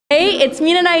Hey, it's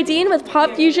Mina Naideen with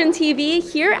Pop Fusion TV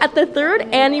here at the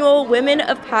 3rd Annual Women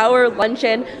of Power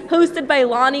Luncheon hosted by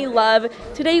Loni Love.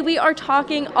 Today we are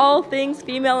talking all things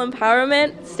female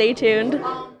empowerment. Stay tuned.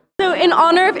 So in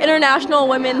honor of International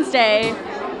Women's Day,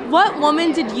 what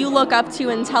woman did you look up to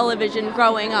in television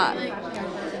growing up?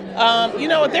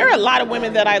 There are a lot of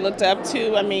women that I looked up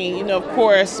to. Of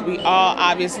course, we all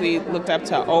obviously looked up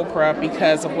to Oprah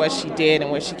because of what she did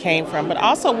and where she came from, but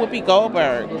also Whoopi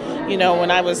Goldberg.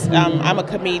 When I was, I'm a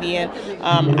comedian,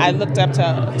 I looked up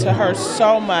to her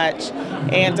so much,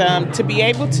 and to be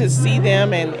able to see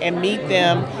them and meet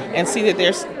them and see that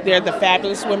they're the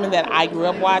fabulous women that I grew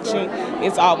up watching,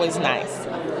 it's always nice.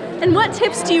 And what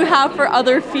tips do you have for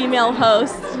other female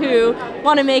hosts who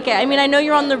want to make it? I know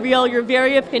you're on The Real, you're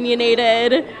very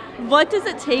opinionated. What does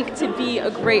it take to be a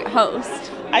great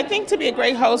host? I think to be a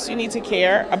great host, you need to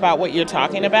care about what you're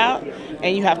talking about,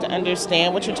 and you have to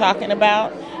understand what you're talking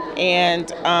about, and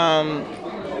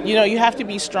you have to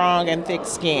be strong and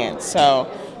thick-skinned. So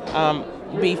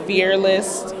be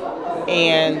fearless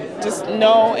and just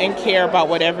know and care about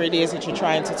whatever it is that you're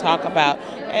trying to talk about,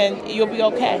 and you'll be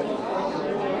okay.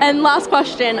 And last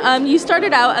question, you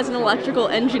started out as an electrical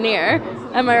engineer,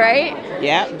 am I right?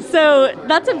 Yeah. So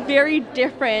that's a very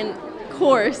different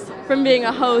course from being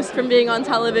a host, from being on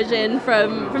television,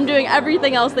 from doing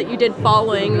everything else that you did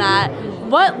following that.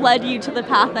 What led you to the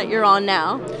path that you're on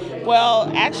now?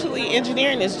 Well, actually,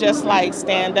 engineering is just like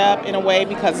stand-up in a way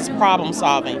because it's problem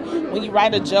solving. When you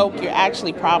write a joke, you're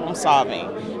actually problem solving.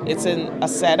 It's a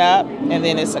setup, and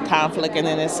then it's a conflict, and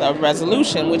then it's a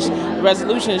resolution, which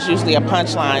resolution is usually a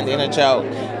punchline in a joke.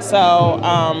 So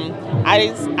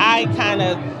I kind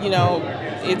of,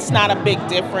 it's not a big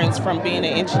difference from being an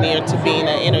engineer to being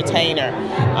an entertainer.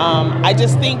 I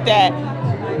just think that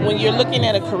when you're looking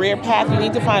at a career path, you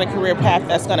need to find a career path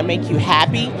that's going to make you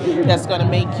happy, that's going to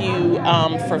make you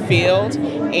fulfilled.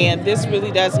 And this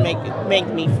really does make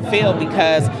me fulfilled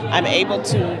because I'm able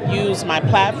to use my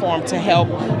platform to help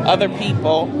other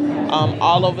people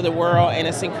all over the world, and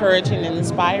it's encouraging and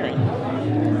inspiring.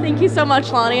 Thank you so much,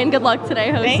 Loni, and good luck today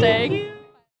hosting. Thank you.